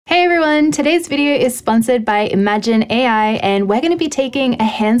everyone, today's video is sponsored by Imagen AI, and we're going to be taking a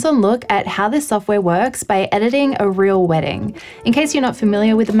hands-on look at how this software works by editing a real wedding. In case you're not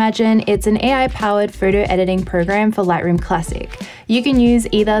familiar with Imagen, it's an AI-powered photo editing program for Lightroom Classic. You can use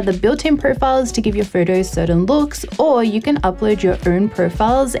either the built-in profiles to give your photos certain looks, or you can upload your own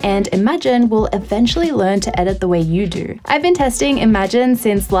profiles and Imagen will eventually learn to edit the way you do. I've been testing Imagen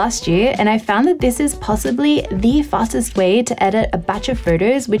since last year, and I found that this is possibly the fastest way to edit a batch of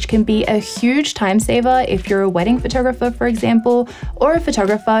photos, which can be a huge time saver if you're a wedding photographer, for example, or a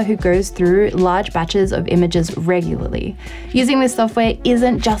photographer who goes through large batches of images regularly. Using this software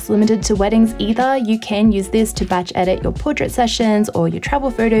isn't just limited to weddings either. You can use this to batch edit your portrait sessions or your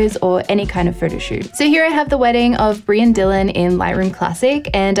travel photos or any kind of photo shoot. So here I have the wedding of Brie and Dylan in Lightroom Classic,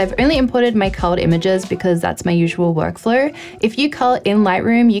 and I've only imported my culled images because that's my usual workflow. If you cull in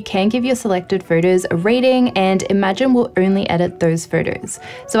Lightroom, you can give your selected photos a rating, and Imagen will only edit those photos.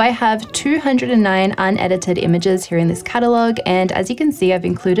 So I have 209 unedited images here in this catalog, and as you can see, I've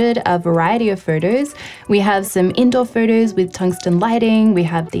included a variety of photos. We have some indoor photos with tungsten lighting, we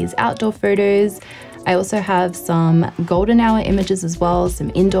have these outdoor photos. I also have some golden hour images as well,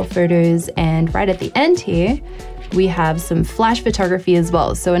 some indoor photos, and right at the end here, we have some flash photography as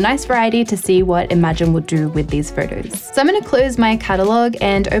well. So a nice variety to see what Imagen will do with these photos. So I'm going to close my catalog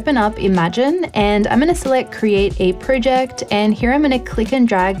and open up Imagen, and I'm going to select create a project, and here I'm going to click and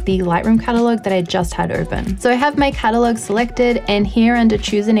drag the Lightroom catalog that I just had open. So I have my catalog selected, and here under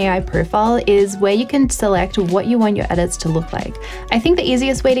choose an AI profile is where you can select what you want your edits to look like. I think the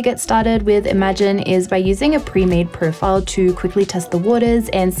easiest way to get started with Imagen is by using a pre-made profile to quickly test the waters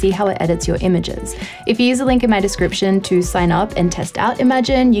and see how it edits your images. If you use the link in my description to sign up and test out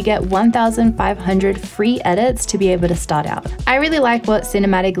Imagen, you get 1,500 free edits to be able to start out. I really like what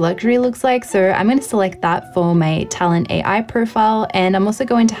cinematic luxury looks like, so I'm going to select that for my talent AI profile, and I'm also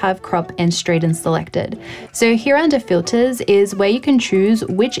going to have crop and straighten selected. So here under filters is where you can choose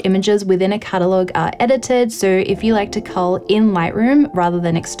which images within a catalog are edited. So if you like to cull in Lightroom rather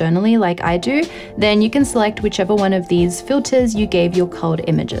than externally like I do, then you can select whichever one of these filters you gave your culled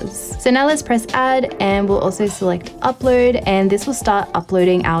images. So now let's press add, and we'll also select upload, and this will start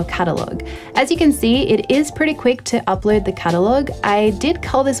uploading our catalog. As you can see, it is pretty quick to upload the catalog. I did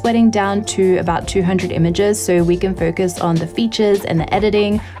cull this wedding down to about 200 images so we can focus on the features and the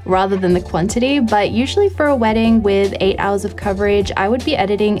editing rather than the quantity, but usually for a wedding with 8 hours of coverage, I would be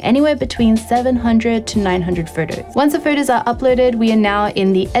editing anywhere between 700 to 900 photos. Once the photos are uploaded, we are now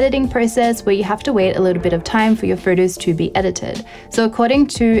in the editing process where you have to wait a little bit of time for your photos to be edited. So according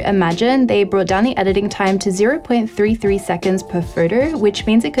to Imagen, they brought down the editing time to 0.33 seconds per photo, which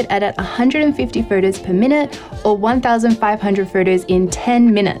means it could edit 150 photos per minute or 1,500 photos in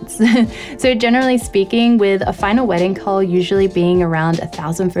 10 minutes. So generally speaking, with a final wedding cull usually being around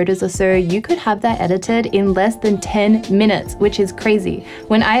 1,000 photos or so, you could have that edited in less than 10 minutes, which is crazy.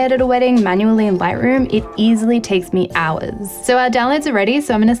 When I edit a wedding manually in Lightroom, it easily takes me hours. So our downloads are ready,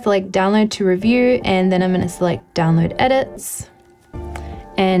 so I'm going to select download to review, and then I'm going to select download edits.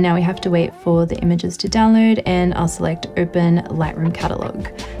 And now we have to wait for the images to download, and I'll select open Lightroom catalog.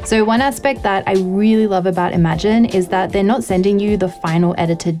 So one aspect that I really love about Imagen is that they're not sending you the final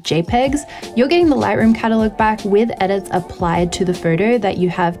edited JPEGs. You're getting the Lightroom catalog back with edits applied to the photo that you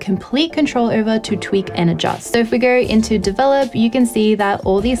have complete control over to tweak and adjust. So if we go into develop, you can see that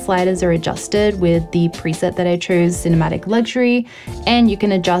all these sliders are adjusted with the preset that I chose, cinematic luxury, and you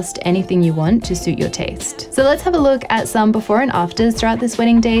can adjust anything you want to suit your taste. So let's have a look at some before and afters throughout this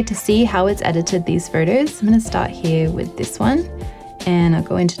wedding day to see how it's edited these photos. I'm going to start here with this one, and I'll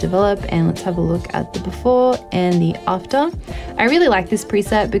go into develop, and let's have a look at the before and the after. I really like this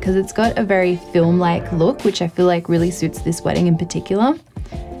preset because it's got a very film-like look, which I feel like really suits this wedding in particular.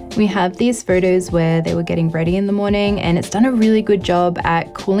 We have these photos where they were getting ready in the morning, and it's done a really good job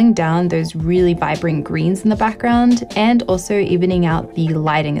at cooling down those really vibrant greens in the background and also evening out the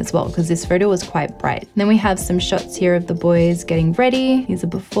lighting as well, because this photo was quite bright. Then we have some shots here of the boys getting ready. Here's a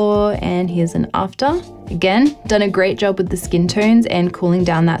before and here's an after. Again, done a great job with the skin tones and cooling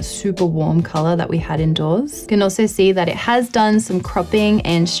down that super warm color that we had indoors. You can also see that it has done some cropping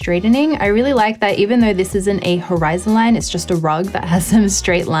and straightening. I really like that even though this isn't a horizon line, it's just a rug that has some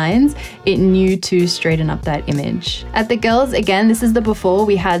straight lines, it knew to straighten up that image. At the girls, again, this is the before.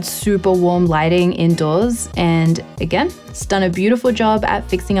 We had super warm lighting indoors, and again, it's done a beautiful job at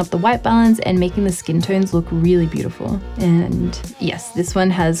fixing up the white balance and making the skin tones look really beautiful. And yes, this one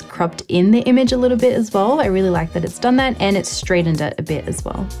has cropped in the image a little bit as well. I really like that it's done that, and it's straightened it a bit as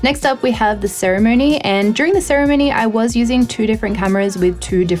well. Next up, we have the ceremony, and during the ceremony, I was using 2 different cameras with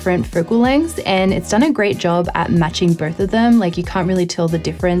 2 different focal lengths, and it's done a great job at matching both of them. Like, you can't really tell the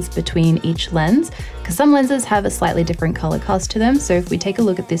difference difference between each lens, because some lenses have a slightly different color cast to them. So if we take a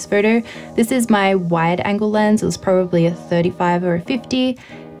look at this photo, this is my wide angle lens. It was probably a 35 or a 50.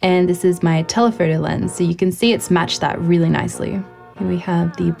 And this is my telephoto lens. So you can see it's matched that really nicely. Here we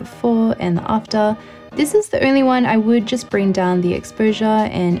have the before and the after. This is the only one I would just bring down the exposure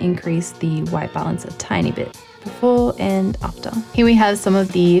and increase the white balance a tiny bit. Before and after. Here we have some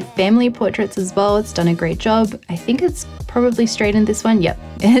of the family portraits as well. It's done a great job. I think it's probably straightened this one. Yep,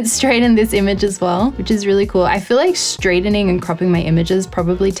 it's straightened this image as well, which is really cool. I feel like straightening and cropping my images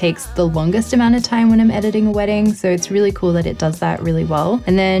probably takes the longest amount of time when I'm editing a wedding, so it's really cool that it does that really well.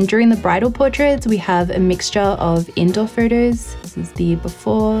 And then during the bridal portraits, we have a mixture of indoor photos. This is the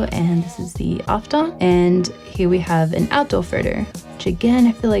before and this is the after. And here we have an outdoor photo, which again,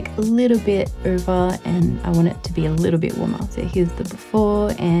 I feel like a little bit over and I want it to be a little bit warmer. So here's the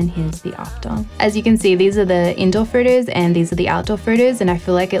before and here's the after. As you can see, these are the indoor photos and these are the outdoor photos, and I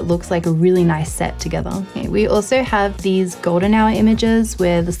feel like it looks like a really nice set together. Okay, we also have these golden hour images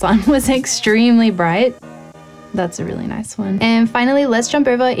where the sun was extremely bright. That's a really nice one. And finally, let's jump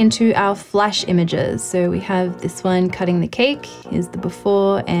over into our flash images. So we have this one cutting the cake. Here's the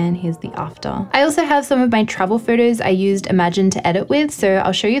before and here's the after. I also have some of my travel photos I used Imagen to edit with, so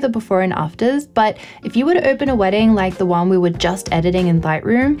I'll show you the before and afters. But if you were to open a wedding like the one we were just editing in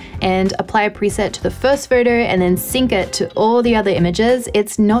Lightroom and apply a preset to the first photo and then sync it to all the other images,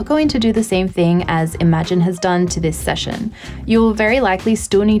 it's not going to do the same thing as Imagen has done to this session. You'll very likely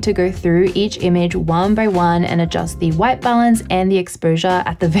still need to go through each image one by one and adjust the white balance and the exposure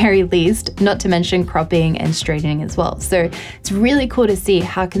at the very least, not to mention cropping and straightening as well. So it's really cool to see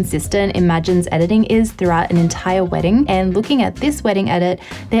how consistent Imagen's editing is throughout an entire wedding. And looking at this wedding edit,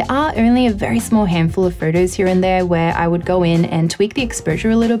 there are only a very small handful of photos here and there where I would go in and tweak the exposure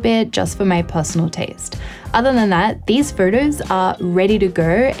a little bit just for my personal taste. Other than that, these photos are ready to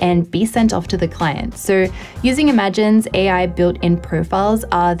go and be sent off to the client. So using Imagen's AI built-in profiles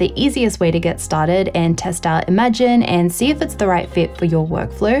are the easiest way to get started and test out Imagen and see if it's the right fit for your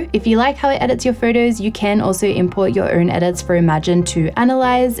workflow. If you like how it edits your photos, you can also import your own edits for Imagen to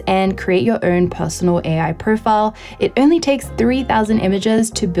analyze and create your own personal AI profile. It only takes 3,000 images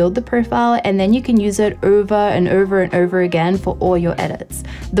to build the profile, and then you can use it over and over and over again for all your edits.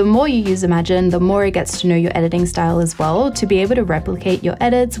 The more you use Imagen, the more it gets to know your editing style as well, to be able to replicate your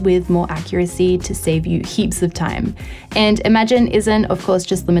edits with more accuracy to save you heaps of time. And Imagen isn't, of course,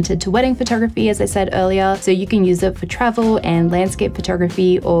 just limited to wedding photography, as I said earlier, so you can use it for travel and landscape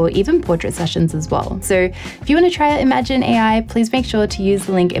photography or even portrait sessions as well. So if you want to try out Imagen AI, please make sure to use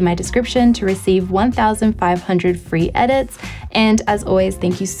the link in my description to receive 1,500 free edits. And as always,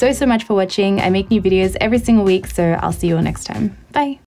 thank you so much for watching. I make new videos every single week, so I'll see you all next time. Bye.